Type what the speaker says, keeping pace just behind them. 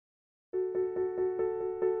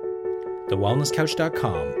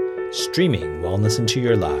thewellnesscouch.com, streaming wellness into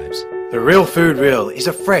your lives. The Real Food Real is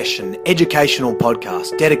a fresh and educational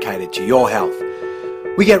podcast dedicated to your health.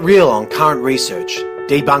 We get real on current research,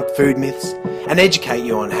 debunk food myths, and educate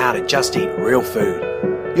you on how to just eat real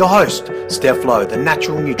food. Your host, Steph Lowe, the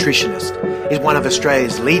natural nutritionist, is one of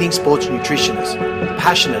Australia's leading sports nutritionists,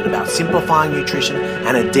 passionate about simplifying nutrition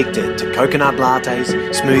and addicted to coconut lattes,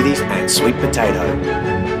 smoothies, and sweet potato.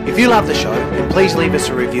 If you love the show, then please leave us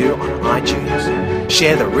a review on iTunes.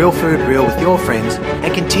 Share the Real Food Real with your friends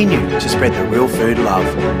and continue to spread the real food love.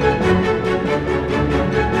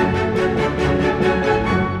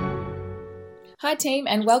 Hi team,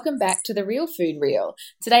 and welcome back to the Real Food Reel.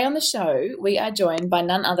 Today on the show, we are joined by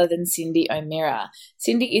none other than Cyndi O'Meara.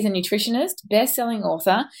 Cyndi is a nutritionist, best-selling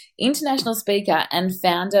author, international speaker, and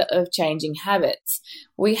founder of Changing Habits.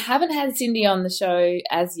 We haven't had Cyndi on the show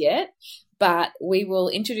as yet, but we will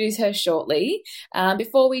introduce her shortly.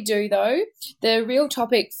 Before we do, though, the real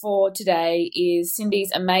topic for today is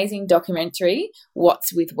Cyndi's amazing documentary,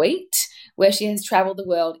 What's with Wheat, where she has travelled the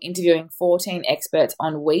world interviewing 14 experts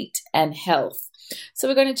on wheat and health. So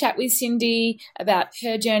we're going to chat with Cyndi about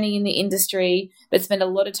her journey in the industry, but spend a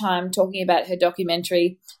lot of time talking about her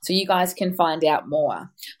documentary so you guys can find out more.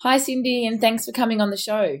 Hi, Cyndi, and thanks for coming on the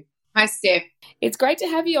show. Hi, Steph. It's great to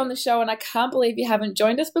have you on the show, and I can't believe you haven't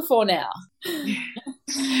joined us before now.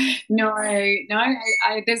 No,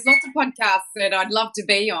 there's lots of podcasts that I'd love to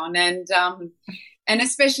be on, and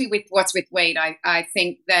especially with What's with Wheat, I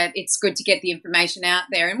think that it's good to get the information out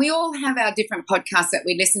there. And we all have our different podcasts that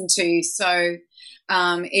we listen to. So,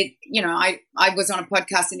 I was on a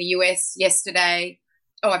podcast in the US yesterday.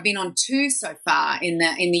 I've been on 2 so far in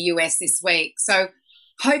the US this week. So,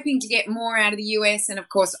 hoping to get more out of the US, and of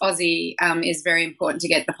course, Aussie is very important to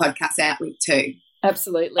get the podcast out with too.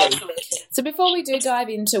 Absolutely. So before we do dive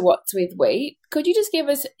into What's with Wheat, could you just give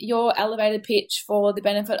us your elevator pitch for the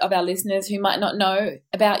benefit of our listeners who might not know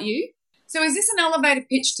about you? So is this an elevator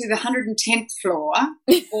pitch to the 110th floor,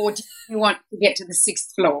 or do you want to get to the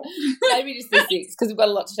 6th floor? Maybe just the 6th, because we've got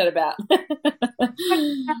a lot to chat about.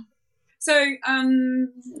 So,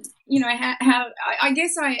 I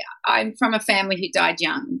guess I'm from a family who died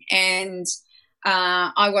young, and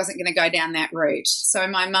I wasn't going to go down that route. So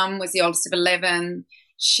my mum was the oldest of 11.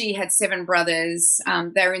 She had 7 brothers.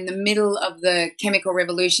 They were in the middle of the chemical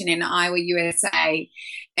revolution in Iowa, USA.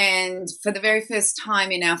 And for the very first time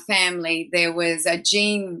in our family, there was a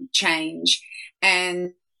gene change,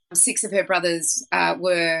 and 6 of her brothers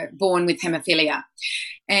were born with hemophilia.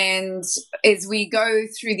 And as we go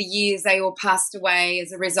through the years, they all passed away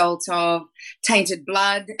as a result of tainted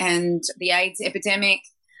blood and the AIDS epidemic.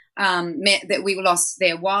 Meant that we lost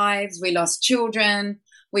their wives, we lost children.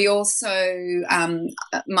 We also,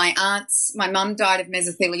 my mum died of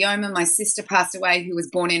mesothelioma. My sister passed away, who was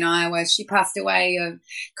born in Iowa. She passed away of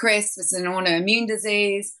CREST, which is an autoimmune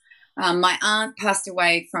disease. My aunt passed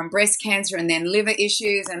away from breast cancer and then liver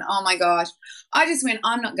issues. And oh my gosh, I just went,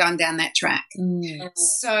 I'm not going down that track.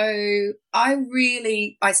 So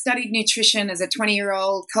I studied nutrition as a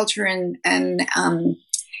 20-year-old, culture and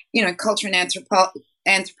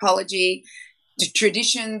anthropology, the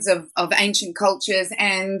traditions of ancient cultures,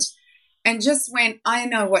 and just went, I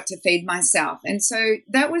know what to feed myself. And so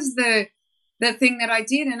that was the thing that I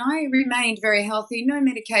did, and I remained very healthy, no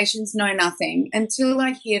medications, no nothing, until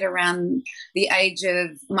I hit around the age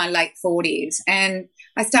of my late 40s. And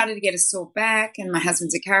I started to get a sore back, and my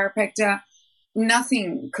husband's a chiropractor.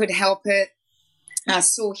 Nothing could help it. A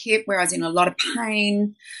sore hip where I was in a lot of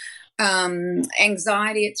pain,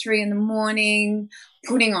 anxiety at 3 a.m,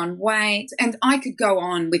 putting on weight, and I could go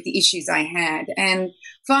on with the issues I had. And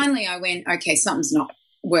finally I went, okay, something's not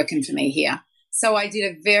working for me here. So I did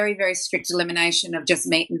a very, very strict elimination of just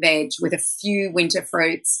meat and veg with a few winter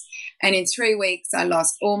fruits. And in 3 weeks, I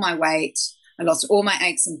lost all my weight. I lost all my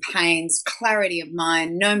aches and pains, clarity of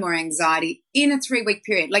mind, no more anxiety in a 3-week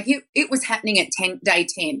period. Like it was happening at day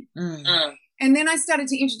 10. And then I started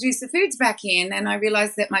to introduce the foods back in, and I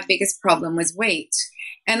realized that my biggest problem was wheat.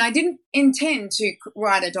 And I didn't intend to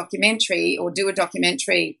write a documentary or do a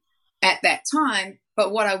documentary at that time.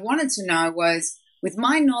 But what I wanted to know was, with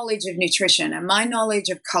my knowledge of nutrition and my knowledge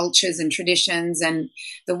of cultures and traditions and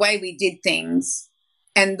the way we did things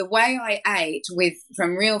and the way I ate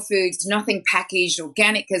from real foods, nothing packaged,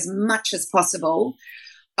 organic as much as possible,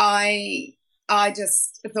 I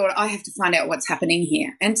just thought I have to find out what's happening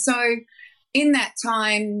here. And so in that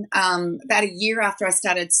time, about a year after I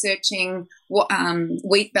started searching,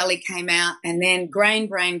 Wheat Belly came out, and then Grain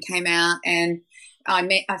Brain came out, and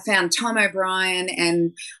I found Tom O'Brien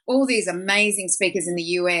and all these amazing speakers in the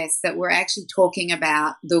US that were actually talking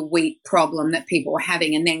about the wheat problem that people were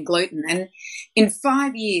having, and then gluten. And in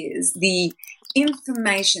 5 years, the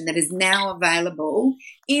information that is now available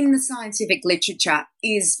in the scientific literature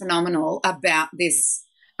is phenomenal about this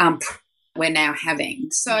we're now having.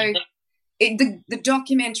 So the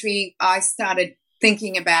documentary, I started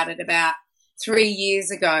thinking about it about 3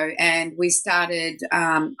 years ago, and we started,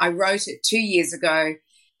 I wrote it 2 years ago,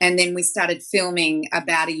 and then we started filming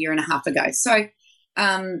about a year and a half ago. So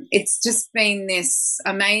it's just been this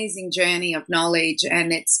amazing journey of knowledge,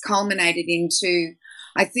 and it's culminated into,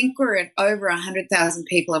 I think we're at over 100,000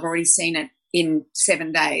 people have already seen it in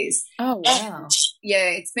 7 days. Oh, wow. Yeah,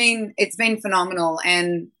 it's been phenomenal.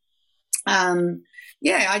 And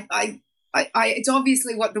it's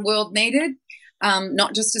obviously what the world needed,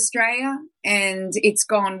 not just Australia, and it's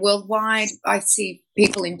gone worldwide. I see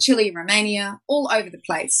people in Chile, Romania, all over the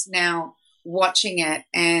place now watching it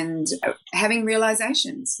and having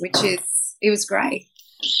realizations, it was great.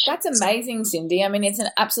 That's amazing, Cyndi. I mean, it's an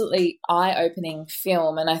absolutely eye-opening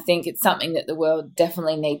film, and I think it's something that the world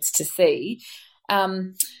definitely needs to see.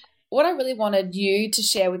 What I really wanted you to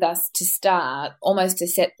share with us to start, almost to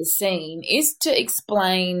set the scene, is to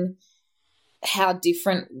explain how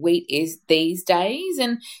different wheat is these days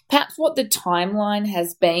and perhaps what the timeline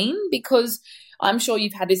has been, because I'm sure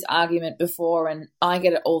you've had this argument before, and I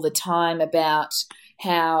get it all the time about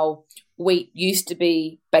how wheat used to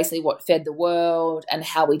be basically what fed the world and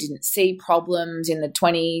how we didn't see problems in the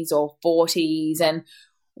 20s or 40s, and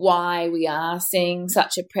why we are seeing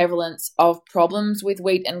such a prevalence of problems with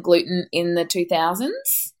wheat and gluten in the 2000s.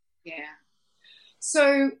 Yeah.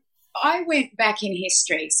 So I went back in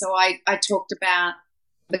history. So I talked about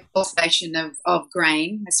the cultivation of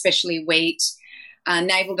grain, especially wheat,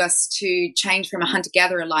 enabled us to change from a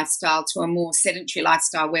hunter-gatherer lifestyle to a more sedentary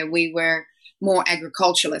lifestyle where we were more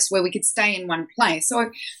agriculturalist, where we could stay in one place.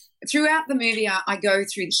 So throughout the movie, I go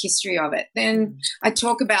through the history of it. Then I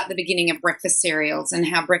talk about the beginning of breakfast cereals and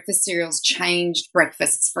how breakfast cereals changed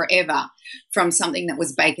breakfasts forever, from something that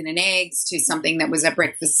was bacon and eggs to something that was a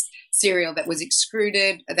breakfast cereal that was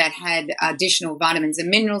extruded, that had additional vitamins and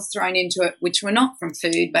minerals thrown into it, which were not from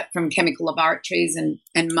food but from chemical laboratories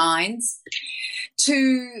and mines,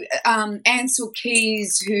 to Ansel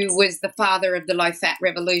Keys, who was the father of the low-fat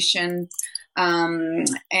revolution, and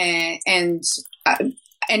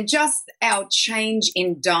just our change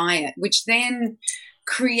in diet, which then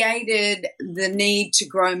created the need to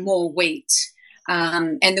grow more wheat.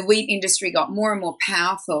 And the wheat industry got more and more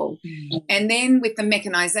powerful. Mm-hmm. And then with the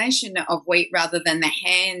mechanization of wheat rather than the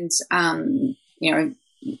hand,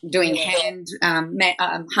 doing hand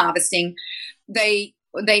harvesting, they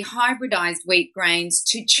hybridized wheat grains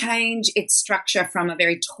to change its structure from a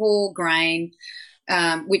very tall grain,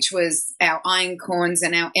 which was our einkorns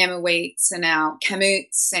and our emmer wheats and our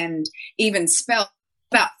kamutes and even spelt,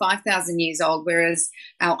 about 5,000 years old, whereas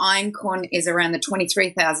our einkorn is around the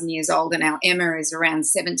 23,000 years old and our emmer is around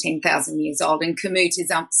 17,000 years old, and kamut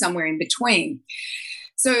is somewhere in between.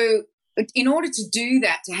 So in order to do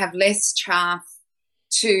that, to have less chaff,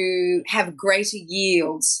 to have greater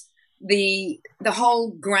yields, the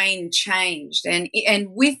whole grain changed, and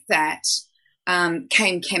with that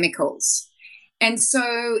came chemicals. And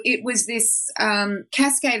so it was this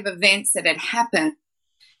cascade of events that had happened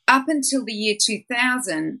up until the year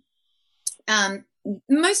 2000.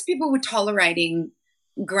 Most people were tolerating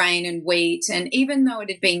grain and wheat, and even though it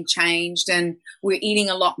had been changed and we're eating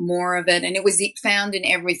a lot more of it, and it was found in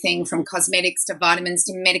everything from cosmetics to vitamins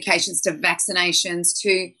to medications to vaccinations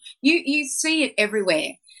to you see it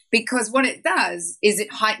everywhere, because what it does is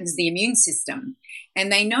it heightens the immune system,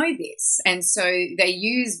 and they know this, and so they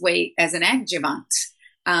use wheat as an adjuvant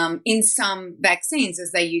in some vaccines,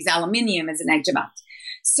 as they use aluminium as an adjuvant.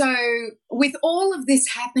 So with all of this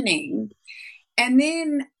happening, and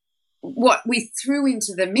then what we threw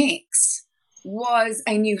into the mix was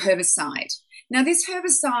a new herbicide. Now, this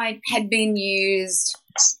herbicide had been used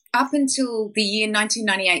up until the year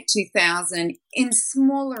 1998-2000 in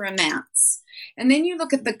smaller amounts. And then you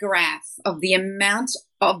look at the graph of the amount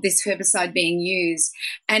of this herbicide being used,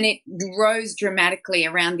 and it rose dramatically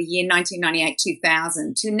around the year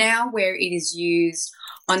 1998-2000 to now where it is used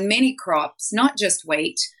on many crops, not just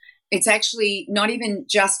wheat. It's actually not even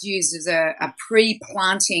just used as a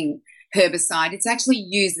pre-planting herbicide. It's actually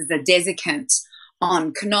used as a desiccant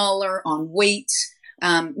on canola, on wheat.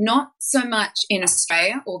 Not so much in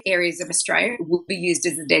Australia or areas of Australia it will be used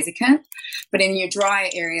as a desiccant, but in your drier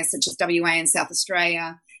areas such as WA and South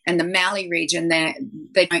Australia and the Mallee region, they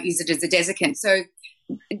don't use it as a desiccant. So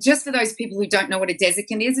just for those people who don't know what a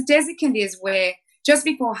desiccant is where just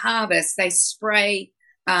before harvest, they spray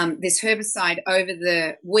this herbicide over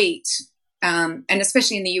the wheat, and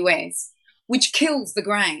especially in the US, which kills the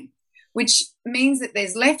grain, which means that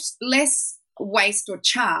there's less waste or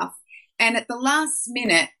chaff. And at the last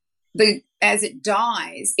minute, as it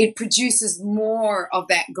dies, it produces more of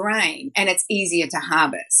that grain, and it's easier to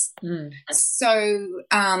harvest. So,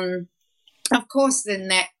 of course, then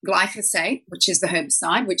that glyphosate, which is the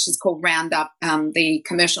herbicide, which is called Roundup, the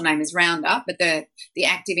commercial name is Roundup, but the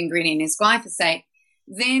active ingredient is glyphosate,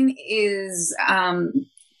 then is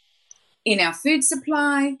in our food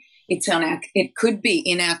supply. It could be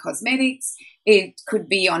in our cosmetics. It could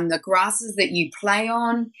be on the grasses that you play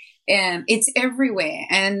on. It's everywhere.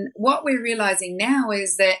 And what we're realizing now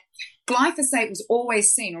is that glyphosate was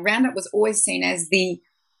always seen, or Roundup was always seen as the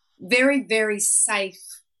very, very safe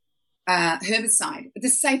herbicide, the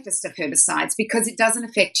safest of herbicides, because it doesn't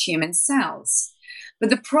affect human cells. But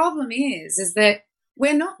the problem is that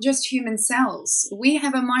we're not just human cells. We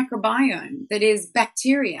have a microbiome that is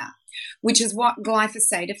bacteria, which is what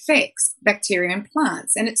glyphosate affects, bacteria and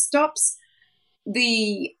plants. And it stops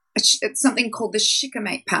something called the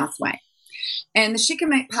shikimate pathway. And the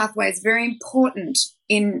shikimate pathway is very important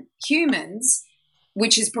in humans,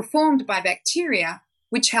 which is performed by bacteria,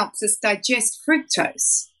 which helps us digest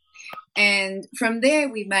fructose. And from there,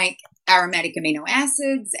 we make aromatic amino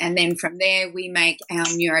acids, and then from there, we make our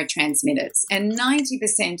neurotransmitters. And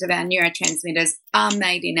 90% of our neurotransmitters are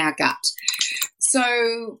made in our gut.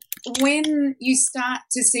 So when you start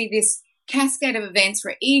to see this cascade of events,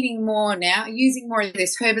 we're eating more now, using more of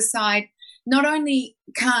this herbicide, not only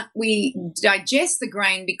can't we digest the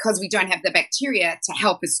grain because we don't have the bacteria to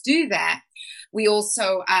help us do that, we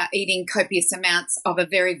also are eating copious amounts of a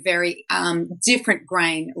very, very different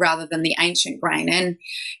grain rather than the ancient grain.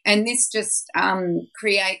 And this just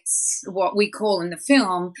creates what we call in the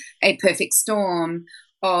film a perfect storm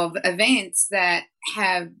of events that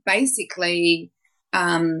have basically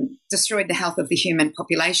destroyed the health of the human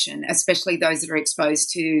population, especially those that are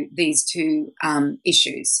exposed to these two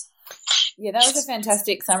issues. Yeah, that was a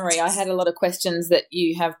fantastic summary. I had a lot of questions that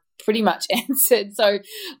you have pretty much answered. So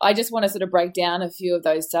I just want to sort of break down a few of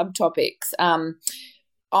those subtopics.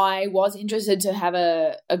 I was interested to have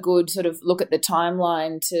a good sort of look at the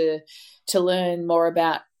timeline to learn more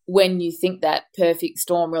about when you think that perfect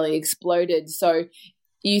storm really exploded. So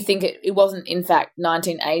you think it wasn't, in fact,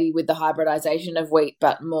 1980 with the hybridization of wheat,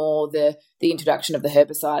 but more the introduction of the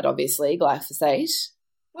herbicide, obviously, glyphosate?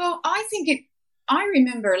 Well, I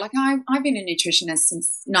remember, like, I've been a nutritionist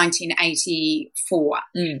since 1984.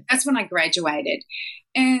 That's when I graduated.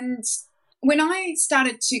 And when I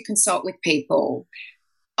started to consult with people,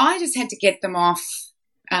 I just had to get them off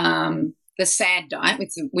the SAD diet,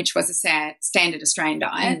 which was a standard Australian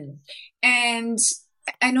diet. And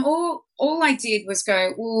all I did was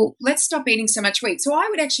go, well, let's stop eating so much wheat. So I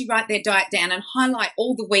would actually write their diet down and highlight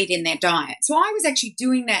all the wheat in their diet. So I was actually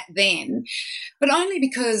doing that then, but only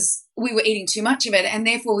because we were eating too much of it, and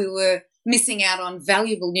therefore we were missing out on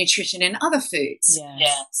valuable nutrition in other foods.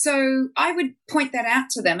 Yeah. So I would point that out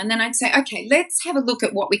to them, and then I'd say, okay, let's have a look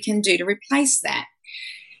at what we can do to replace that.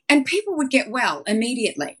 And people would get well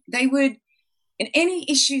immediately. They would, in any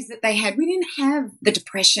issues that they had, we didn't have the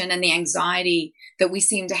depression and the anxiety that we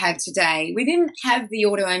seem to have today. We didn't have the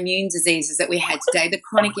autoimmune diseases that we had today, the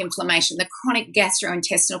chronic inflammation, the chronic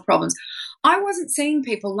gastrointestinal problems. I wasn't seeing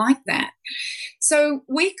people like that. So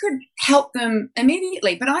we could help them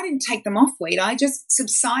immediately, but I didn't take them off wheat. I just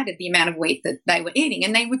subsided the amount of wheat that they were eating,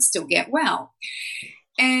 and they would still get well.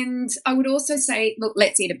 And I would also say, look,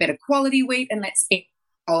 let's eat a better quality wheat, and let's eat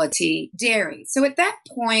quality dairy. So at that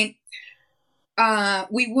point,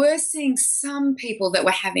 we were seeing some people that were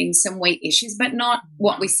having some wheat issues, but not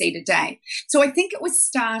what we see today. So I think it was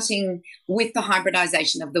starting with the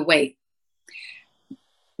hybridization of the wheat.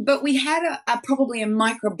 But we had probably a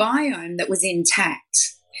microbiome that was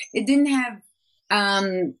intact. It didn't have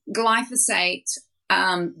glyphosate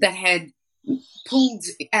that had pulled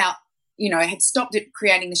out, had stopped it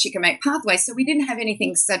creating the shikimate pathway. So we didn't have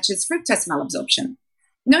anything such as fructose malabsorption.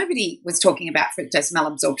 Nobody was talking about fructose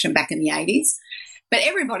malabsorption back in the 80s, but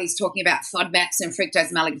everybody's talking about FODMAPs and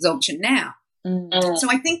fructose malabsorption now. So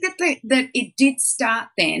I think that it did start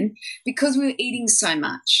then because we were eating so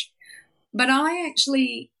much. But I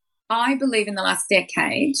believe in the last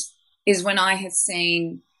decade is when I have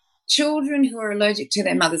seen children who are allergic to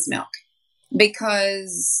their mother's milk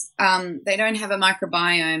because they don't have a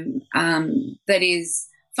microbiome that is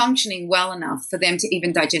functioning well enough for them to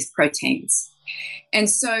even digest proteins. And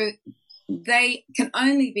so they can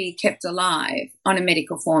only be kept alive on a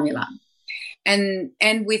medical formula. and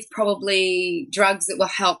with probably drugs that will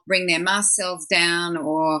help bring their mast cells down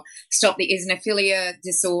or stop the eosinophilia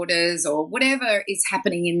disorders or whatever is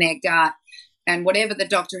happening in their gut, and whatever the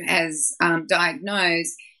doctor has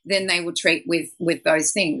diagnosed, then they will treat with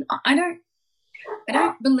those things. I don't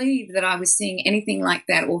believe that I was seeing anything like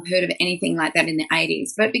that or heard of anything like that in the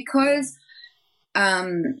 80s, but because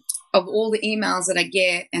of all the emails that I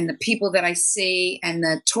get and the people that I see and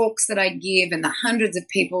the talks that I give and the hundreds of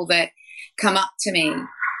people that come up to me,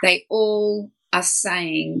 they all are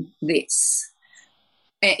saying this.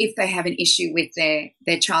 If they have an issue with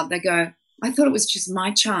their child, they go, I thought it was just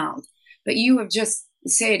my child, but you have just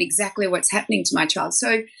said exactly what's happening to my child.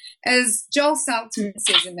 So as Joel Saltzman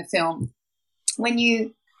says in the film, when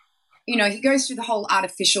he goes through the whole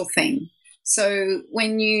artificial thing. So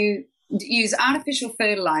when you use artificial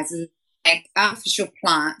fertilizers, make artificial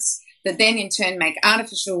plants that then in turn make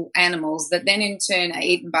artificial animals that then in turn are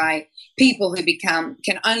eaten by people who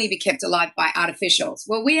can only be kept alive by artificials.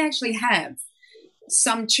 Well, we actually have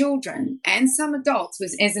some children and some adults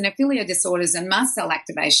with eosinophilia disorders and mast cell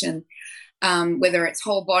activation, whether it's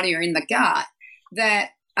whole body or in the gut,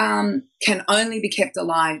 that can only be kept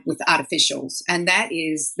alive with artificials, and that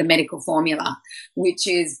is the medical formula, which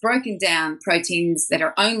is broken down proteins that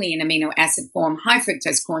are only in amino acid form, high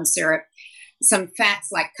fructose corn syrup, some fats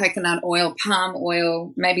like coconut oil, palm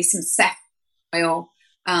oil, maybe some saffron oil,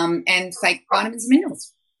 and fake vitamins and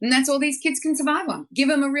minerals. And that's all these kids can survive on. Give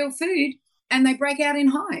them a real food and they break out in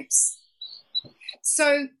hives.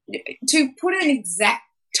 So to put an exact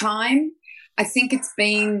time, I think it's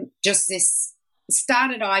been just this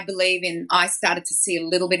I started to see a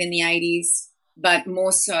little bit in the 80s, but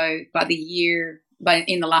more so but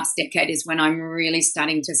in the last decade is when I'm really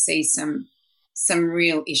starting to see some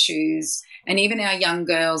real issues. And even our young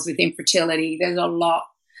girls with infertility, there's a lot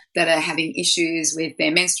that are having issues with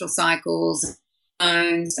their menstrual cycles.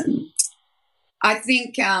 And I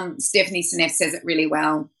think Stephanie Seneff says it really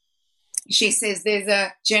well. She says there's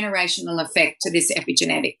a generational effect to this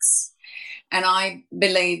epigenetics. And I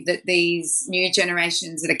believe that these new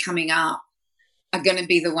generations that are coming up are going to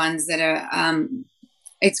be the ones that are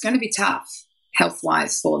it's going to be tough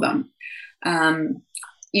health-wise for them.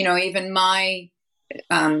 Even my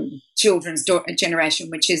children's generation,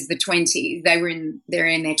 which is the 20s, they're in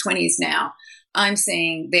their 20s now. I'm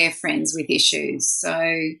seeing their friends with issues. So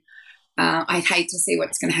I'd hate to see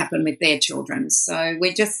what's going to happen with their children. So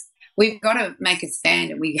we've got to make a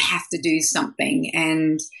stand and we have to do something.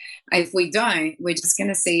 And if we don't, we're just going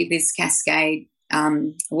to see this cascade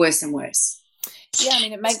worse and worse. Yeah, I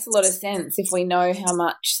mean, it makes a lot of sense if we know how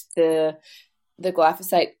much the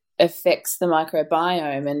glyphosate affects the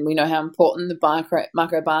microbiome, and we know how important the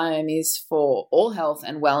microbiome is for all health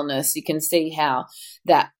and wellness. You can see how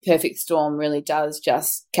that perfect storm really does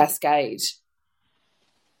just cascade.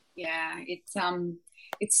 Yeah,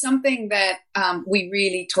 it's something that we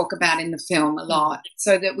really talk about in the film a lot,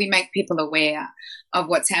 so that we make people aware of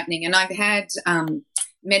what's happening. And I've had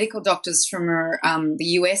medical doctors from the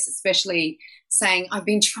US especially saying, I've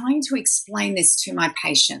been trying to explain this to my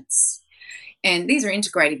patients. And these are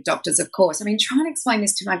integrative doctors, of course. I mean, trying to explain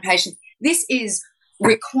this to my patients. This is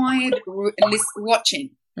required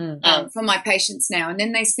watching for my patients now. And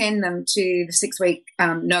then they send them to the 6-week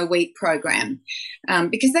no-wheat program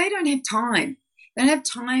because they don't have time. They don't have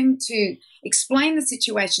time to explain the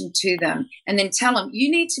situation to them and then tell them,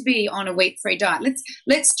 you need to be on a wheat-free diet.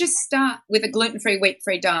 Let's just start with a gluten-free,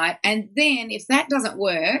 wheat-free diet. And then if that doesn't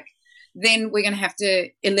work, then we're going to have to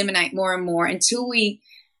eliminate more and more until we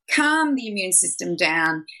calm the immune system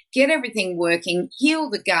down, get everything working, heal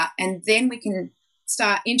the gut, and then we can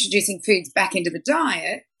start introducing foods back into the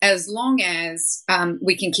diet as long as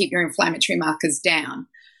we can keep your inflammatory markers down.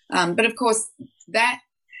 But, of course, that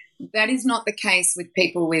is not the case with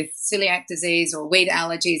people with celiac disease or wheat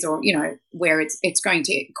allergies or, where it's going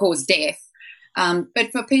to cause death.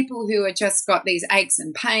 But for people who have just got these aches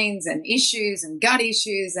and pains and issues and gut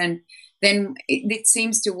issues, and then it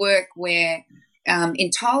seems to work where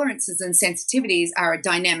intolerances and sensitivities are a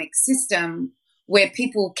dynamic system where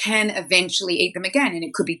people can eventually eat them again. And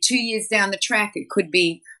it could be 2 years down the track. It could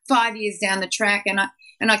be 5 years down the track. And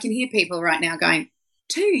I can hear people right now going,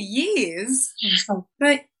 2 years?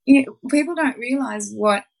 But people don't realize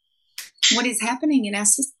what is happening in our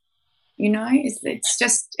system.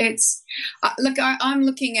 Look, I'm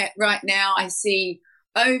looking at right now, I see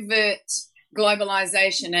overt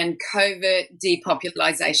globalization and covert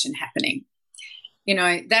depopulation happening.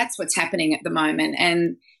 That's what's happening at the moment.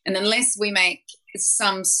 And unless we make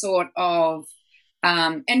some sort of,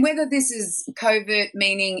 and whether this is covert,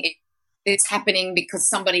 meaning it's happening because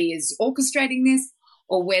somebody is orchestrating this,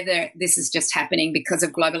 or whether this is just happening because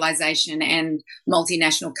of globalization and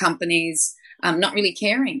multinational companies not really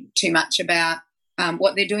caring too much about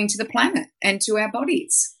what they're doing to the planet and to our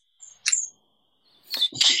bodies.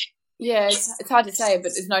 Yeah, it's hard to say,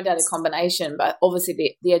 but there's no doubt a combination. But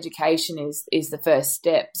obviously the education is the first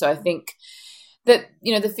step. So I think that,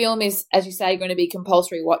 you know, the film is, as you say, going to be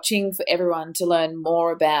compulsory watching for everyone to learn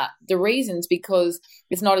more about the reasons, because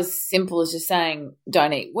it's not as simple as just saying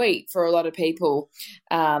don't eat wheat. For a lot of people,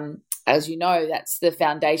 as you know, that's the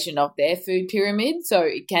foundation of their food pyramid. So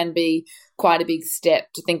it can be quite a big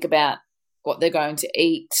step to think about what they're going to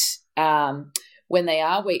eat when they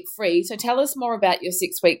are wheat-free. So tell us more about your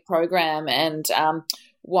 6-week program and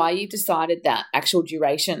why you've decided that actual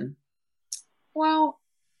duration. Well,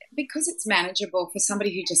 because it's manageable for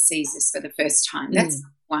somebody who just sees this for the first time. That's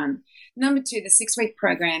one. Number two, the 6-week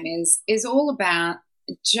program is all about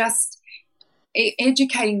just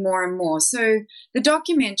educating more and more. So the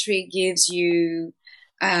documentary gives you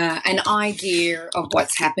an idea of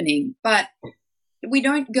what's happening, but we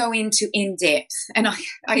don't go into in-depth. And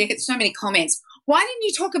I get so many comments, why didn't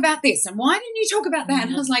you talk about this? And why didn't you talk about that?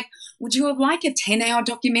 And I was like, would you have liked a 10-hour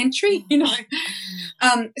documentary? You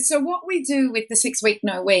know? So what we do with the 6-week,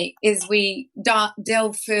 no week is we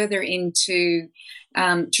delve further into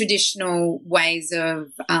traditional ways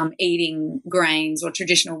of eating grains or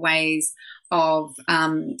traditional ways of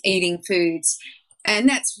eating foods. And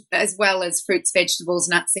that's as well as fruits, vegetables,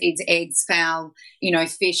 nuts, seeds, eggs, fowl, you know,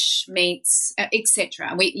 fish, meats,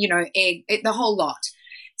 etc. We, you know, egg, the whole lot.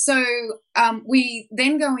 So we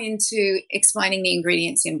then go into explaining the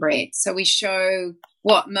ingredients in bread. So we show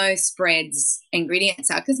what most bread's ingredients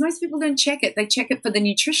are, because most people don't check it. They check it for the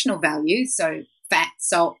nutritional value, so fat,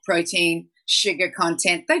 salt, protein, sugar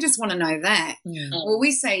content. They just want to know that. Yeah. Well,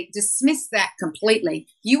 we say dismiss that completely.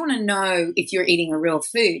 You want to know if you're eating a real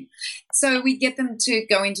food. So we get them to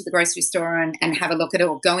go into the grocery store and have a look at it,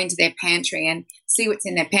 or go into their pantry and see what's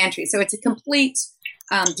in their pantry. So it's a complete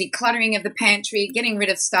decluttering of the pantry, getting rid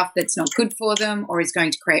of stuff that's not good for them or is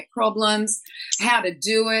going to create problems, how to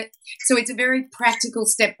do it. So it's a very practical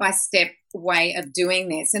step-by-step way of doing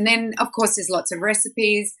this. And then, of course, there's lots of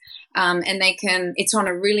recipes, and it's on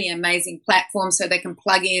a really amazing platform, so they can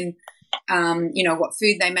plug in, you know, what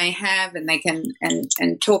food they may have, and they can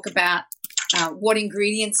and talk about what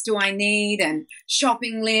ingredients do I need, and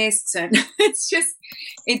shopping lists. And it's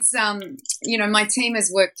you know, my team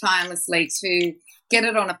has worked tirelessly to get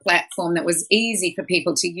it on a platform that was easy for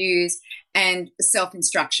people to use and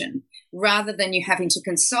self-instruction, rather than you having to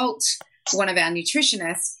consult one of our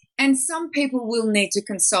nutritionists. And some people will need to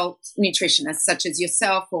consult nutritionists such as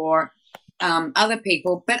yourself or other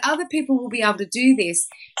people, but other people will be able to do this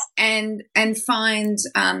and find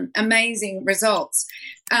amazing results.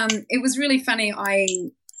 It was really funny.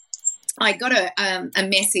 I got a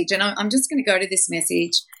message, and I'm just going to go to this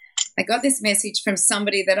message. I got this message from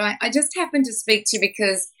somebody that I just happened to speak to,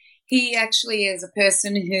 because he actually is a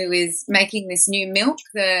person who is making this new milk,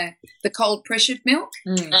 the cold pressured milk.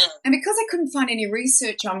 And because I couldn't find any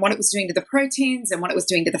research on what it was doing to the proteins and what it was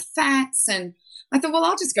doing to the fats, and I thought, well,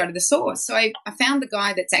 I'll just go to the source. So I found the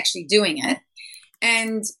guy that's actually doing it,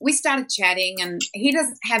 and we started chatting, and he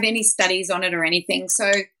doesn't have any studies on it or anything. So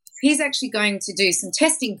he's actually going to do some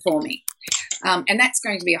testing for me. And that's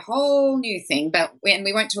going to be a whole new thing, and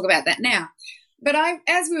we won't talk about that now. But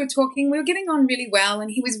as we were talking, we were getting on really well,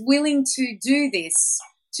 and he was willing to do this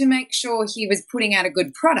to make sure he was putting out a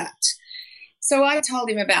good product. So I told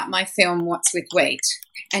him about my film, What's with Wheat,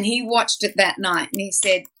 and he watched it that night, and he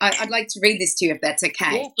said, I'd like to read this to you if that's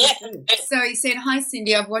okay. Yeah. So he said, "Hi,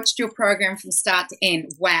 Cyndi, I've watched your program from start to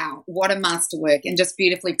end. Wow, what a masterwork, and just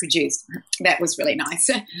beautifully produced." That was really nice.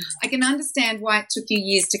 "I can understand why it took you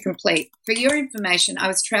years to complete. For your information, I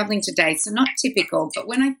was traveling today, so not typical, but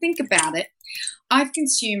when I think about it, I've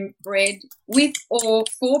consumed bread with or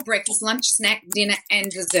for breakfast, lunch, snack, dinner,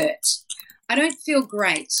 and dessert. I don't feel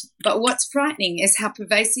great, but what's frightening is how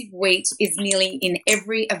pervasive wheat is nearly in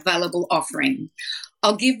every available offering.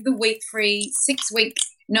 I'll give the wheat-free 6-week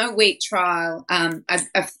no wheat trial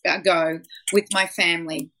a go with my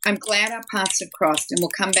family. I'm glad our paths have crossed, and we'll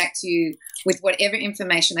come back to you with whatever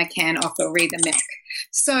information I can offer re the milk."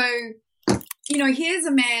 So, you know, here's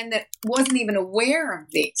a man that wasn't even aware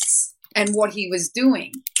of this and what he was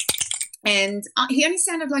doing. And he only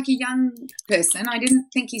sounded like a young person. I didn't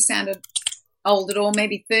think he sounded old at all,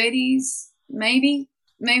 maybe 30s, maybe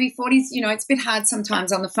 40s. You know, it's a bit hard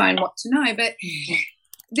sometimes on the phone what to know, but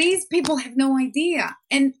these people have no idea.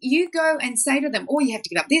 And you go and say to them, "Oh, you have to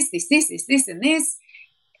give up this, and this."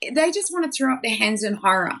 They just want to throw up their hands in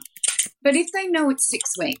horror. But if they know it's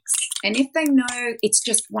 6 weeks, and if they know it's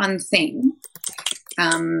just one thing,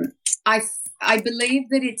 I believe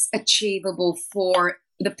that it's achievable for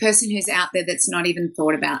the person who's out there that's not even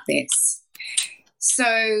thought about this.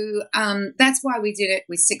 So that's why we did it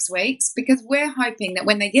with 6 weeks, because we're hoping that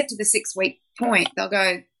when they get to the 6-week point, they'll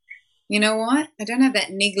go, you know what, I don't have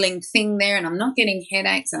that niggling thing there, and I'm not getting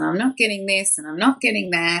headaches, and I'm not getting this, and I'm not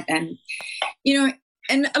getting that. And,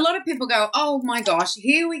 and a lot of people go, oh, my gosh,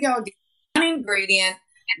 here we go again, one ingredient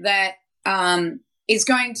that is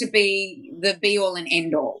going to be the be-all and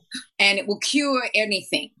end-all, and it will cure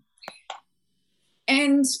anything.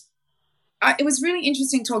 And it was really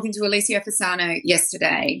interesting talking to Alessio Fasano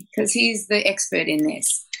yesterday, because he's the expert in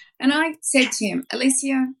this. And I said to him,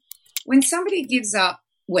 Alessio, when somebody gives up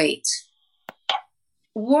wheat,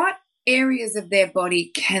 what areas of their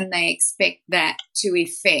body can they expect that to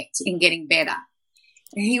affect in getting better?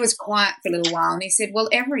 And he was quiet for a little while, and he said, well,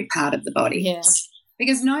 every part of the body. Yeah.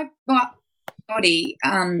 Because no body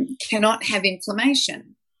cannot have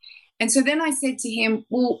inflammation. And so then I said to him,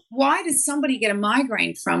 well, why does somebody get a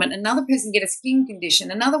migraine from it, another person get a skin condition,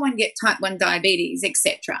 another one get type 1 diabetes,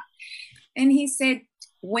 etc.? And he said,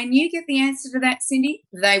 when you get the answer to that, Cyndi,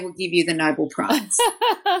 they will give you the Nobel Prize.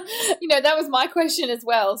 That was my question as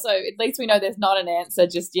well. So at least we know there's not an answer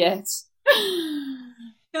just yet.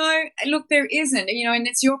 No, look, there isn't, and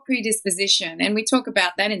it's your predisposition. And we talk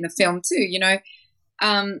about that in the film too,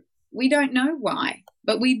 we don't know why,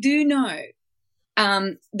 but we do know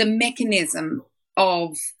the mechanism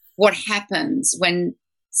of what happens when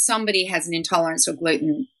somebody has an intolerance or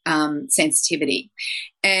gluten sensitivity.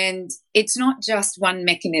 And it's not just one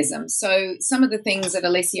mechanism. So some of the things that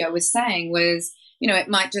Alessio was saying was, it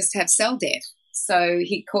might just have cell death. So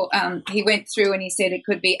he went through and he said it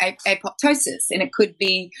could be apoptosis, and it could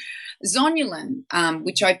be zonulin,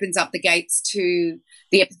 which opens up the gates to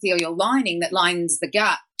the epithelial lining that lines the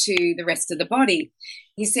gut to the rest of the body.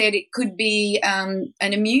 He said it could be an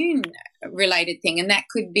immune-related thing, and that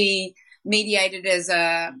could be mediated as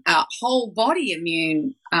a whole body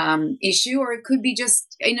immune issue, or it could be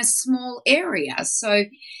just in a small area. So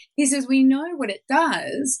he says we know what it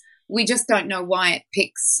does, we just don't know why it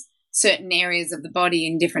picks certain areas of the body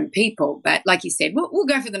in different people. But like you said, we'll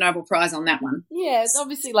go for the Nobel Prize on that one. Yeah, it's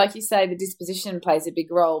obviously, like you say, the disposition plays a big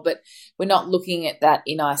role, but we're not looking at that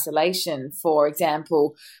in isolation. For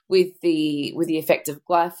example, with the effect of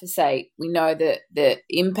glyphosate, we know that the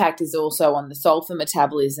impact is also on the sulfur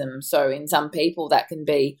metabolism. So in some people that can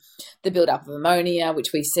be the buildup of ammonia,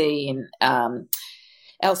 which we see in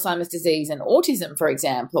Alzheimer's disease and autism, for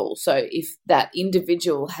example. So if that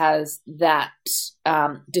individual has that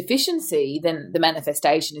deficiency, then the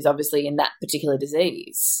manifestation is obviously in that particular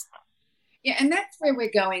disease. Yeah, and that's where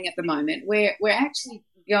we're going at the moment. We're actually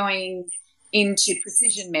going into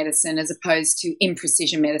precision medicine as opposed to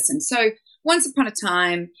imprecision medicine. So once upon a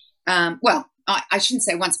time, I shouldn't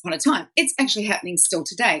say once upon a time, it's actually happening still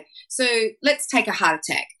today. So let's take a heart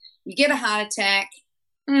attack. You get a heart attack,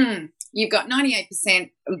 you've got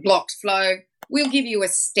 98% blocked flow. We'll give you a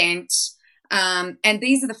stent. And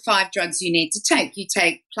these are the 5 drugs you need to take. You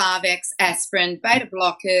take Plavix, aspirin, beta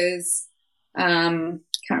blockers. Can't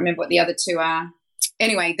remember what the other 2 are.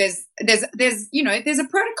 Anyway, there's a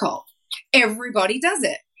protocol. Everybody does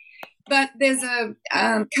it. But there's a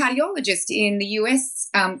cardiologist in the US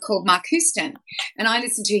called Mark Houston, and I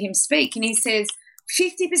listened to him speak, and he says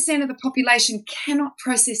 50% of the population cannot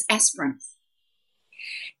process aspirin.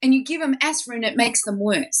 And you give them aspirin, it makes them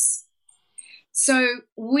worse. So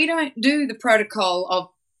we don't do the protocol of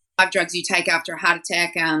 5 drugs you take after a heart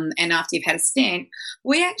attack and after you've had a stent.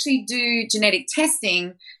 We actually do genetic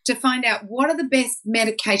testing to find out what are the best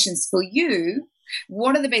medications for you,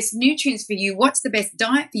 what are the best nutrients for you, what's the best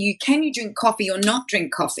diet for you, can you drink coffee or not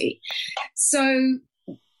drink coffee. So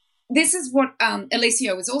this is what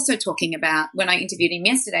Alessio was also talking about when I interviewed him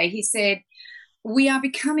yesterday. He said, we are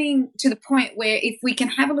becoming to the point where if we can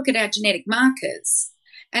have a look at our genetic markers,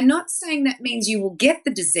 and not saying that means you will get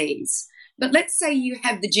the disease, but let's say you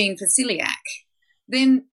have the gene for celiac,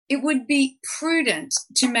 then it would be prudent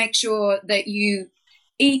to make sure that you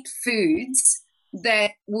eat foods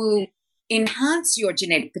that will enhance your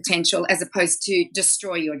genetic potential as opposed to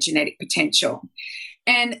destroy your genetic potential.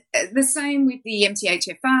 And the same with the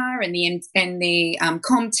MTHFR and the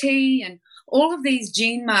COMT and all of these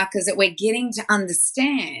gene markers that we're getting to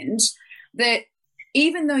understand that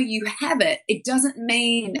even though you have it, it doesn't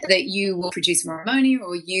mean that you will produce more ammonia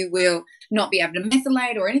or you will not be able to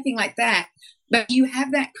methylate or anything like that. But you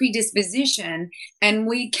have that predisposition, and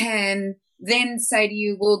we can then say to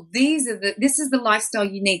you, well, this is the lifestyle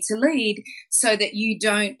you need to lead so that you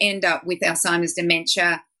don't end up with Alzheimer's,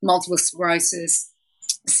 dementia, multiple sclerosis,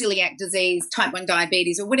 celiac disease, type 1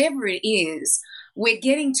 diabetes, or whatever it is. we're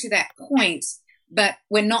getting to that point, but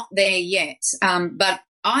we're not there yet. But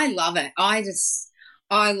I love it.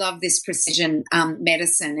 I love this precision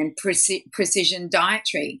medicine and precision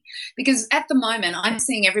dietary, because at the moment I'm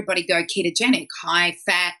seeing everybody go ketogenic, high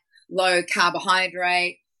fat, low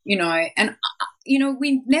carbohydrate, and,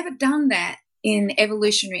 we've never done that in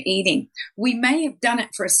evolutionary eating. We may have done it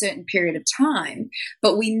for a certain period of time,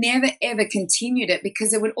 but we never, ever continued it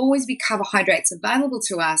because there would always be carbohydrates available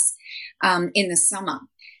to us in the summer.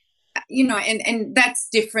 And that's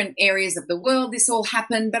different areas of the world this all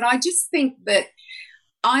happened, but I just think that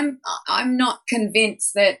I'm not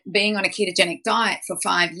convinced that being on a ketogenic diet for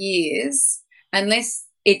 5 years, unless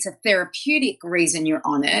it's a therapeutic reason you're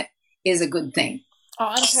on it, is a good thing. Oh,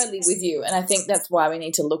 I'm totally with you. And I think that's why we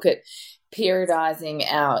need to look at periodizing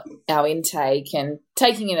our intake and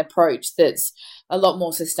taking an approach that's a lot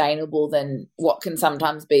more sustainable than what can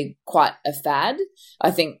sometimes be quite a fad.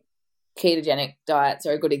 I think ketogenic diets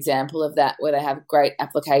are a good example of that, where they have great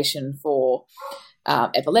application for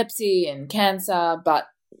epilepsy and cancer, but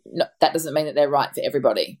that doesn't mean that they're right for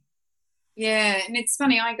everybody. Yeah, and it's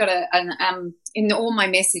funny, I got in all my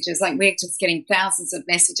messages, like we're just getting thousands of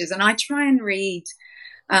messages, and I try and read,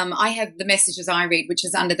 I have the messages I read, which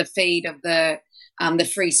is under the feed of the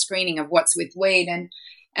free screening of What's with Weed,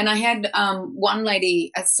 and I had one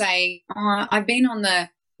lady say, I've been on the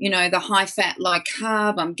high fat, low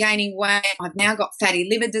carb, I'm gaining weight, I've now got fatty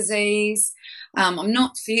liver disease, I'm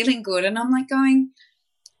not feeling good. And I'm like going,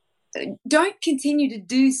 don't continue to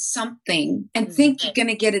do something and think you're going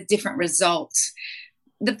to get a different result.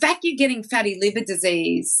 The fact you're getting fatty liver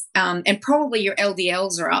disease and probably your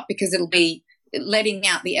LDLs are up because it'll be letting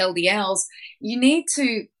out the LDLs, you need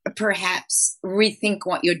to perhaps rethink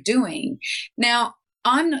what you're doing. Now,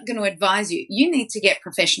 I'm not going to advise you. You need to get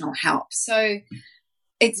professional help. So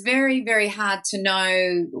it's very, very hard to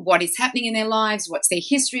know what is happening in their lives, what's their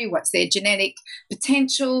history, what's their genetic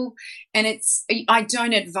potential. And I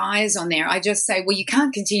don't advise on there. I just say, well, you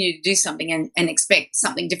can't continue to do something and expect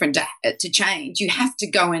something different to change. You have to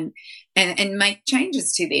go and make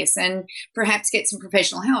changes to this and perhaps get some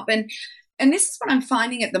professional help. And this is what I'm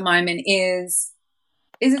finding at the moment is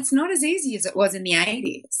it's not as easy as it was in the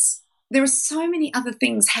 80s. There are so many other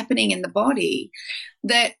things happening in the body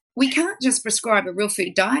that we can't just prescribe a real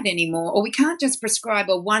food diet anymore, or we can't just prescribe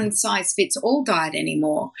a one-size-fits-all diet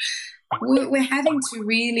anymore. We're having to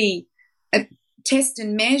really test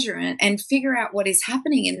and measure and figure out what is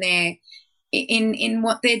happening in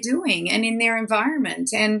what they're doing and in their environment.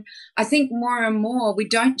 And I think more and more we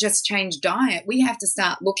don't just change diet. We have to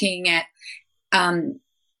start looking at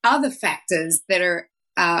other factors that are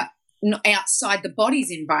outside the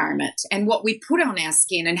body's environment and what we put on our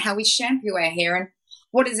skin and how we shampoo our hair and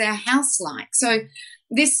what is our house like. So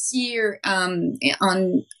this year in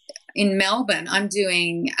Melbourne, I'm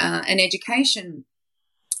doing an education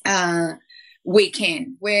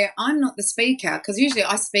weekend where I'm not the speaker, because usually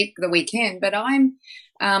I speak the weekend, but I'm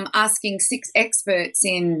asking 6 experts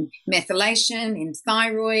in methylation, in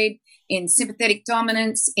thyroid, in sympathetic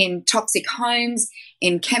dominance, in toxic homes,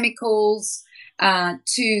 in chemicals,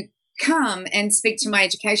 to come and speak to my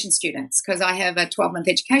education students, because I have a 12-month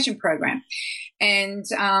education program. And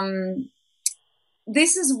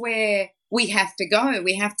this is where we have to go.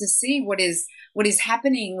 We have to see what is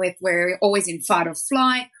happening with, we're always in fight or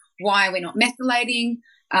flight. Why are we not methylating?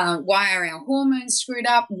 Why are our hormones screwed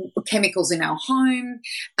up? Chemicals in our home,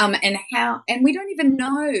 and we don't even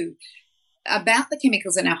know about the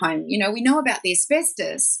chemicals in our home. We know about the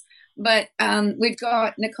asbestos, but we've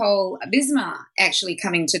got Nicole Bismarck actually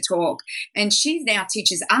coming to talk, and she now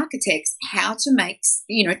teaches architects how to make,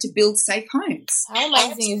 to build safe homes. How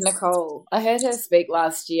amazing is Nicole? I heard her speak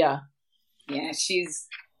last year. Yeah, she's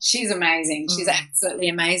amazing. She's absolutely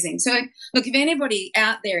amazing. So, look, if anybody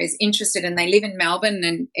out there is interested and they live in Melbourne,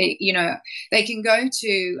 and they can go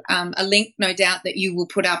to a link, no doubt, that you will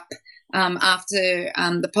put up after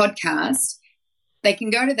the podcast. They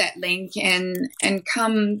can go to that link and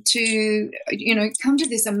come to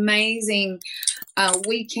this amazing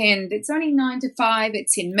weekend. It's only 9 to 5.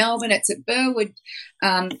 It's in Melbourne. It's at Burwood,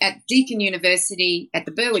 at Deakin University, at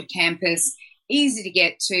the Burwood campus. Easy to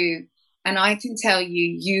get to. And I can tell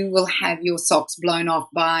you, you will have your socks blown off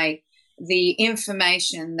by the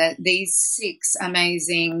information that these 6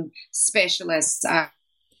 amazing specialists are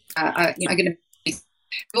going to be.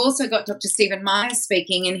 We've also got Dr. Stephen Myers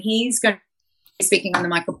speaking, and he's going to be speaking on the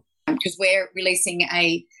microbiome, because we're releasing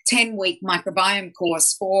a 10-week microbiome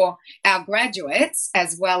course for our graduates,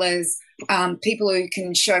 as well as people who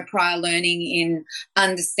can show prior learning in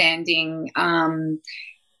understanding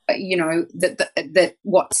that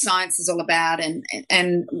what science is all about,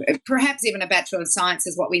 and perhaps even a Bachelor of Science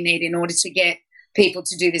is what we need in order to get people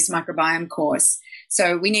to do this microbiome course.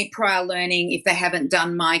 So we need prior learning if they haven't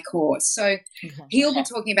done my course. So he'll be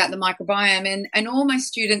talking about the microbiome, and all my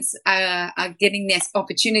students are getting this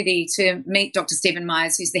opportunity to meet Dr. Stephen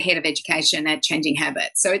Myers, who's the head of education at Changing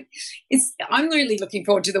Habits. So I'm really looking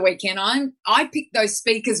forward to the weekend. I picked those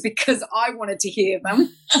speakers because I wanted to hear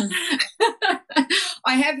them.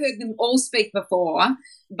 I have heard them all speak before,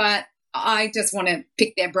 but I just want to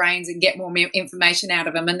pick their brains and get more information out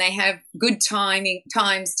of them. And they have good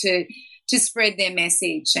times to spread their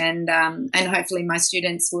message, and hopefully my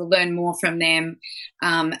students will learn more from them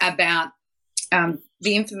about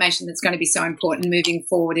the information that's going to be so important moving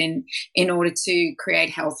forward in order to create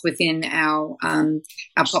health within our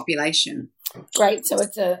population. Great. So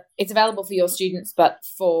it's available for your students, but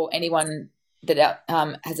for anyone that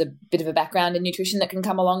has a bit of a background in nutrition that can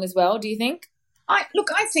come along as well, do you think? I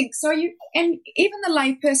think so. And even the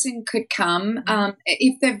layperson could come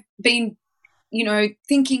if they've been,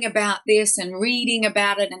 thinking about this and reading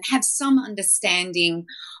about it and have some understanding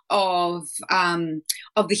of the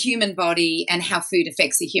human body and how food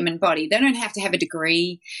affects the human body. They don't have to have a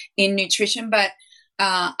degree in nutrition, but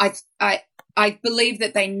I believe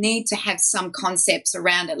that they need to have some concepts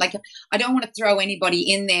around it. Like, I don't want to throw anybody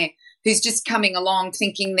in there who's just coming along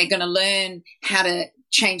thinking they're going to learn how to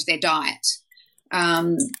change their diet.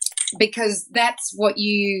 Because that's what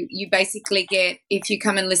you basically get if you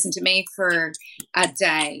come and listen to me for a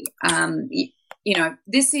day.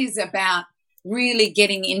 This is about really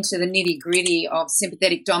getting into the nitty-gritty of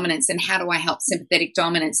sympathetic dominance and how do I help sympathetic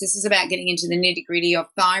dominance. This is about getting into the nitty-gritty of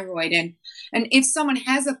thyroid. And if someone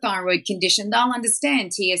has a thyroid condition, they'll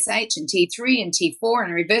understand TSH and T3 and T4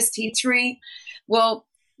 and reverse T3. Well,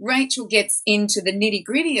 Rachel gets into the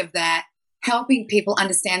nitty-gritty of that, helping people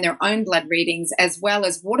understand their own blood readings, as well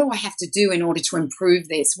as what do I have to do in order to improve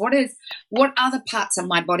this? What other parts of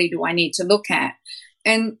my body do I need to look at?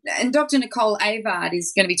 And Dr. Nicole Avard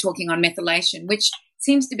is going to be talking on methylation, which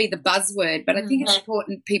seems to be the buzzword, but I think it's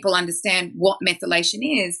important people understand what methylation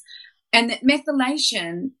is, and that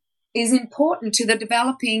methylation is important to the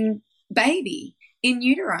developing baby in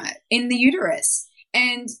the uterus.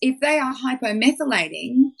 And if they are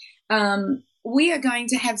hypomethylating, we are going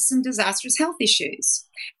to have some disastrous health issues,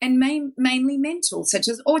 and mainly mental, such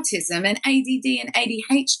as autism and ADD and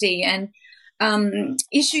ADHD and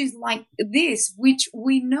issues like this, which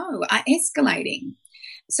we know are escalating.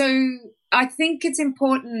 So I think it's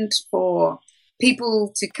important for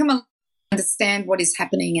people to come along, understand what is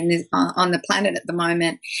happening on the planet at the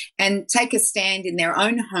moment, and take a stand in their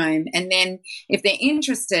own home. And then if they're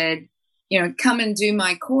interested, come and do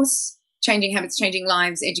my course, Changing Habits, Changing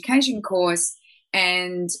Lives education course,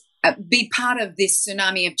 and be part of this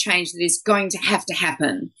tsunami of change that is going to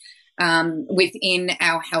happen within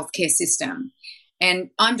our healthcare system.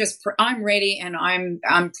 And I'm ready, and I'm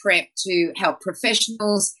prepped to help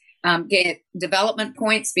professionals get development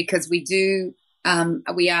points, because we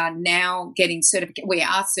are now getting certified. We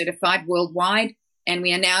are certified worldwide, and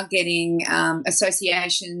we are now getting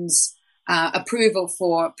associations approval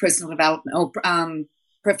for personal development or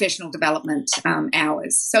professional development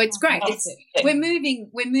hours. So it's great. We're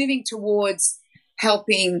moving towards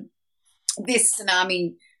helping this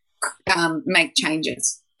tsunami make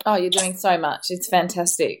changes. Oh, you're doing so much. It's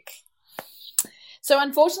fantastic. So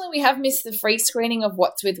unfortunately, we have missed the free screening of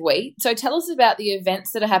What's With Wheat. So tell us about the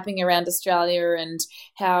events that are happening around Australia and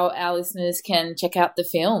how our listeners can check out the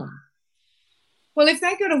film. Well, if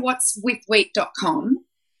they go to whatswithwheat.com,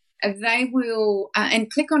 they will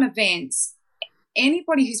and click on events.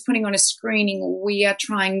 Anybody who's putting on a screening, we are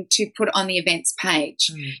trying to put on the events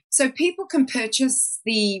page. So people can purchase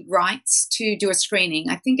the rights to do a screening.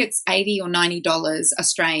 I think it's $80 or $90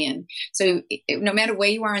 Australian. So no matter where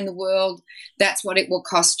you are in the world, that's what it will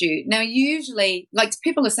cost you. Now, usually, like,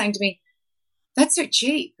 people are saying to me, that's so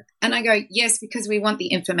cheap. And I go, yes, because we want the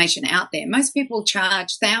information out there. Most people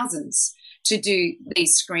charge thousands to do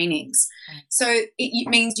these screenings. So it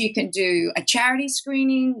means you can do a charity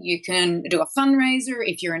screening, you can do a fundraiser.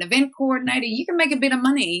 If you're an event coordinator, you can make a bit of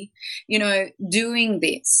money, doing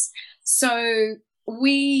this. So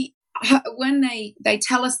when they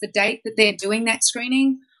tell us the date that they're doing that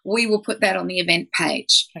screening, we will put that on the event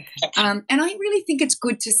page. Okay. And I really think it's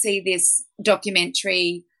good to see this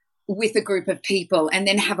documentary with a group of people and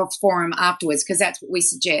then have a forum afterwards, because that's what we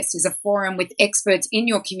suggest, is a forum with experts in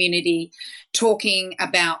your community talking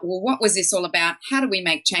about, well, what was this all about? How do we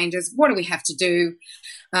make changes? What do we have to do?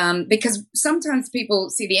 Because sometimes people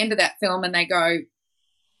see the end of that film and they go,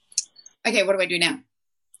 okay, what do I do now?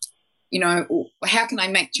 how can I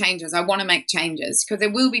make changes? I want to make changes, because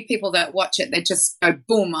there will be people that watch it that just go,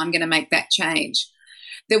 boom, I'm going to make that change.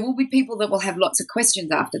 There will be people that will have lots of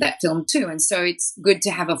questions after that film too, and so it's good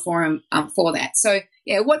to have a forum for that. So,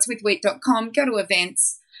 yeah, whatswithwheat.com, go to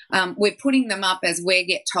events. We're putting them up as we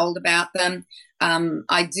get told about them.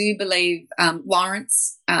 I do believe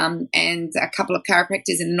Lawrence and a couple of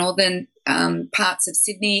chiropractors in northern parts of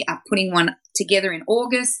Sydney are putting one together in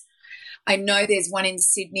August. I know there's one in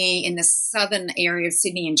Sydney, in the southern area of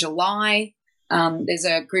Sydney, in July. There's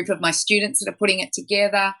a group of my students that are putting it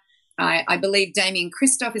together. I believe Damien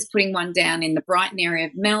Christoph is putting one down in the Brighton area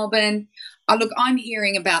of Melbourne. Look, I'm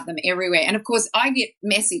hearing about them everywhere. And, of course, I get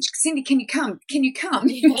message, Cyndi, can you come? Can you come?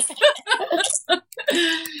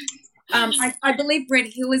 I believe Brett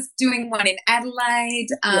Hill is doing one in Adelaide.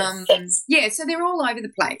 Yes. Yeah, so they're all over the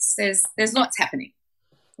place. There's lots happening.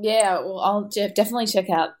 Yeah, well, I'll definitely check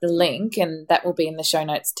out the link, and that will be in the show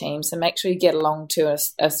notes, team. So make sure you get along to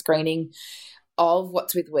a screening of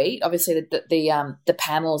What's with Wheat. Obviously, the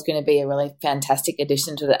panel is going to be a really fantastic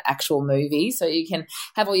addition to the actual movie, so you can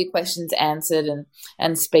have all your questions answered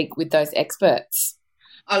and speak with those experts.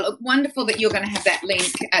 Oh, look, wonderful that you're going to have that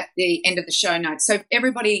link at the end of the show notes. So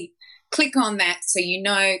everybody click on that so you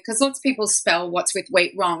know, because lots of people spell What's with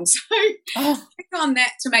Wheat wrong. So click on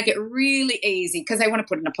that to make it really easy, because they want to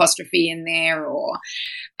put an apostrophe in there, or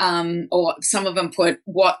some of them put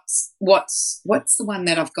what's the one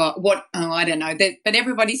that I've got? I don't know. But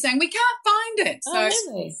everybody's saying we can't find it. So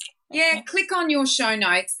really? Yeah, click on your show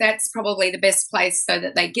notes. That's probably the best place so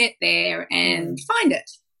that they get there and find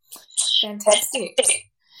it. Fantastic.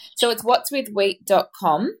 So it's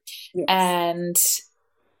whatswithwheat.com. Yes. And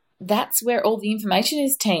that's where all the information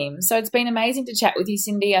is, team. So it's been amazing to chat with you,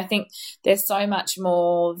 Cyndi. I think there's so much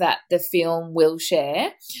more that the film will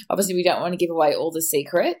share. Obviously, we don't want to give away all the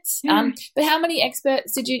secrets. But how many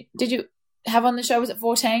experts did you have on the show? Was it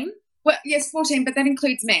 14? Well, yes, 14, but that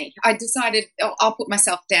includes me. I decided I'll put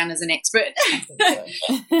myself down as an expert.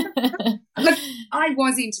 Look, I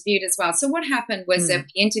was interviewed as well. So what happened was that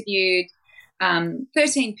we interviewed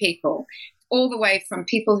 13 people, all the way from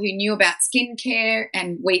people who knew about skincare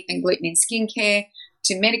and wheat and gluten in skincare,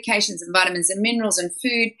 to medications and vitamins and minerals and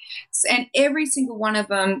food. And every single one of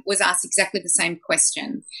them was asked exactly the same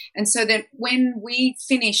question. And so that when we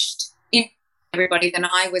finished everybody, then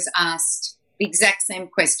I was asked the exact same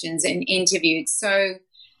questions and interviewed. So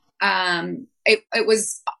it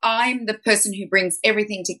was, I'm the person who brings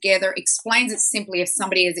everything together, explains it simply if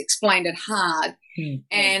somebody has explained it hard.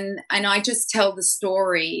 And I just tell the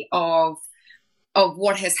story of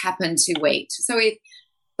what has happened to wheat. So it,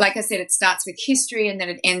 like I said, it starts with history, and then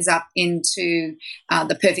it ends up into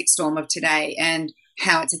the perfect storm of today and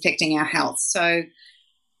how it's affecting our health. So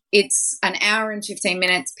it's an hour and 15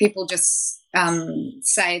 minutes. People just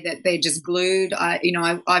say that they're just glued.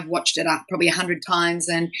 I've watched it up probably 100 times,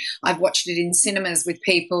 and I've watched it in cinemas with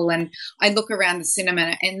people, and I look around the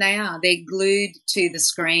cinema and they're glued to the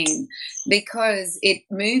screen, because it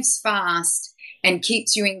moves fast and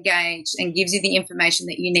keeps you engaged and gives you the information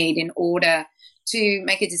that you need in order to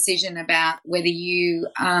make a decision about whether you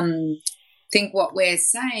think what we're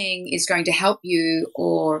saying is going to help you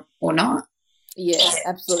or not. Yes,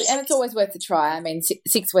 absolutely. And it's always worth a try. I mean,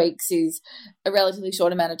 6 weeks is a relatively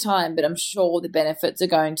short amount of time, but I'm sure the benefits are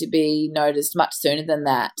going to be noticed much sooner than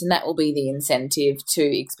that. And that will be the incentive to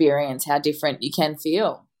experience how different you can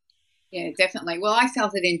feel. Yeah, definitely. Well, I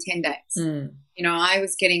felt it in 10 days. I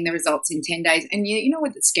was getting the results in 10 days. And you know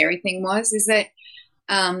what the scary thing was, is that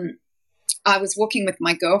I was walking with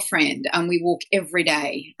my girlfriend, and we walk every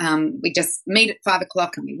day. We just meet at 5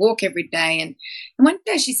 o'clock and we walk every day. And one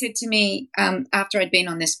day she said to me, after I'd been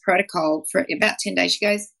on this protocol for about 10 days, she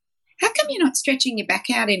goes, "How come you're not stretching your back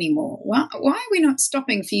out anymore? Why are we not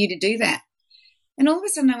stopping for you to do that?" And all of a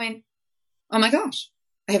sudden I went, oh my gosh,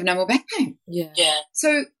 I have no more back pain. Yeah.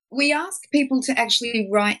 So we ask people to actually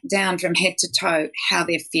write down from head to toe how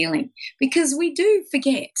they're feeling, because we do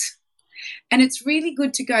forget. And it's really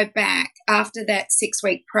good to go back after that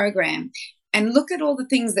 6-week program and look at all the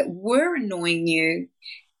things that were annoying you,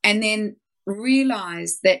 and then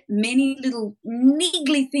realize that many little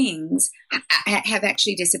niggly things have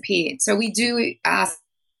actually disappeared. So we do ask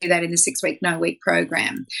that in the 6-week, no-week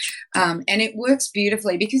program. And it works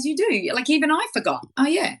beautifully, because you do. Like, even I forgot. Oh,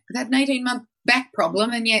 yeah, I've had an 18-month back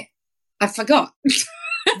problem, and yet I forgot.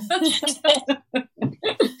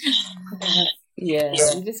 Yeah,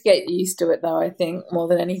 you just get used to it, though, I think, more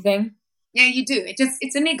than anything. Yeah, you do.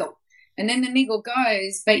 It's a niggle. And then the niggle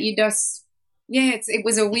goes, but you just, it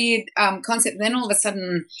was a weird concept. And then all of a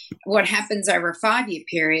sudden, what happens over a 5-year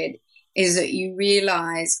period is that you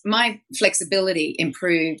realize my flexibility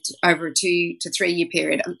improved over a 2 to 3 year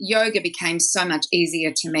period. Yoga became so much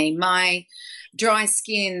easier to me. My dry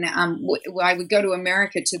skin, I would go to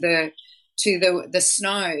America to the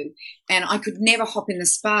snow, and I could never hop in the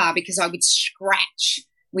spa because I would scratch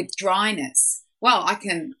with dryness. Well, I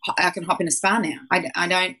can hop in a spa now. I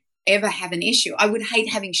don't ever have an issue. I would hate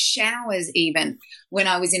having showers even when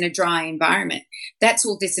I was in a dry environment. That's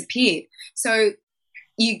all disappeared. So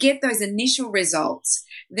you get those initial results.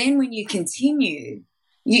 Then when you continue,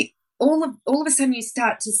 all of a sudden you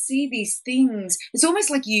start to see these things. It's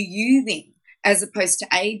almost like you're youthing as opposed to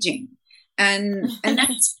aging. And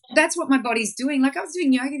that's what my body's doing. Like I was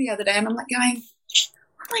doing yoga the other day and I'm like going,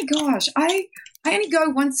 oh my gosh, I only go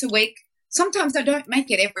once a week. Sometimes I don't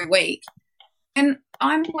make it every week. And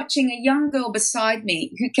I'm watching a young girl beside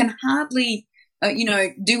me who can hardly,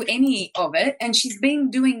 do any of it. And she's been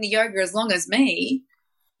doing the yoga as long as me.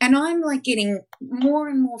 And I'm like getting more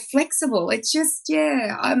and more flexible. It's just,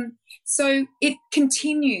 so it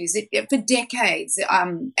continues for decades.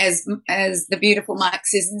 As the beautiful Mark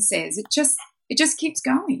Sisson says, it just keeps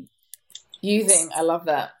going. Youthing, I love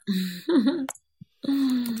that.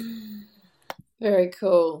 Very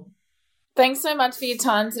cool. Thanks so much for your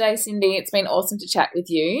time today, Cyndi. It's been awesome to chat with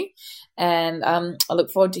you. And I look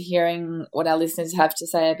forward to hearing what our listeners have to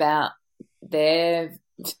say about their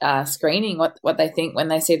screening, what they think when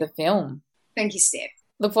they see the film. Thank you, Steph.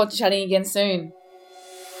 Look forward to chatting again soon.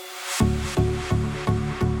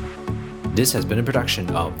 This has been a production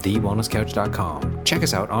of TheWellnessCouch.com. Check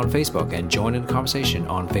us out on Facebook and join in the conversation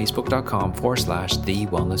on Facebook.com/The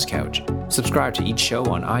Wellness Couch. Subscribe to each show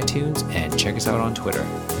on iTunes and check us out on Twitter.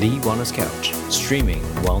 The Wellness Couch, streaming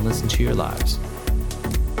wellness into your lives.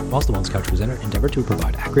 Whilst the Wellness Couch presenter endeavor to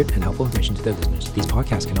provide accurate and helpful information to their listeners, these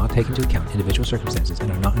podcasts cannot take into account individual circumstances and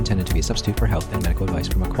are not intended to be a substitute for health and medical advice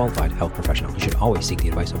from a qualified health professional. You should always seek the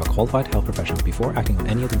advice of a qualified health professional before acting on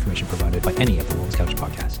any of the information provided by any of the Wellness Couch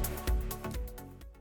podcasts.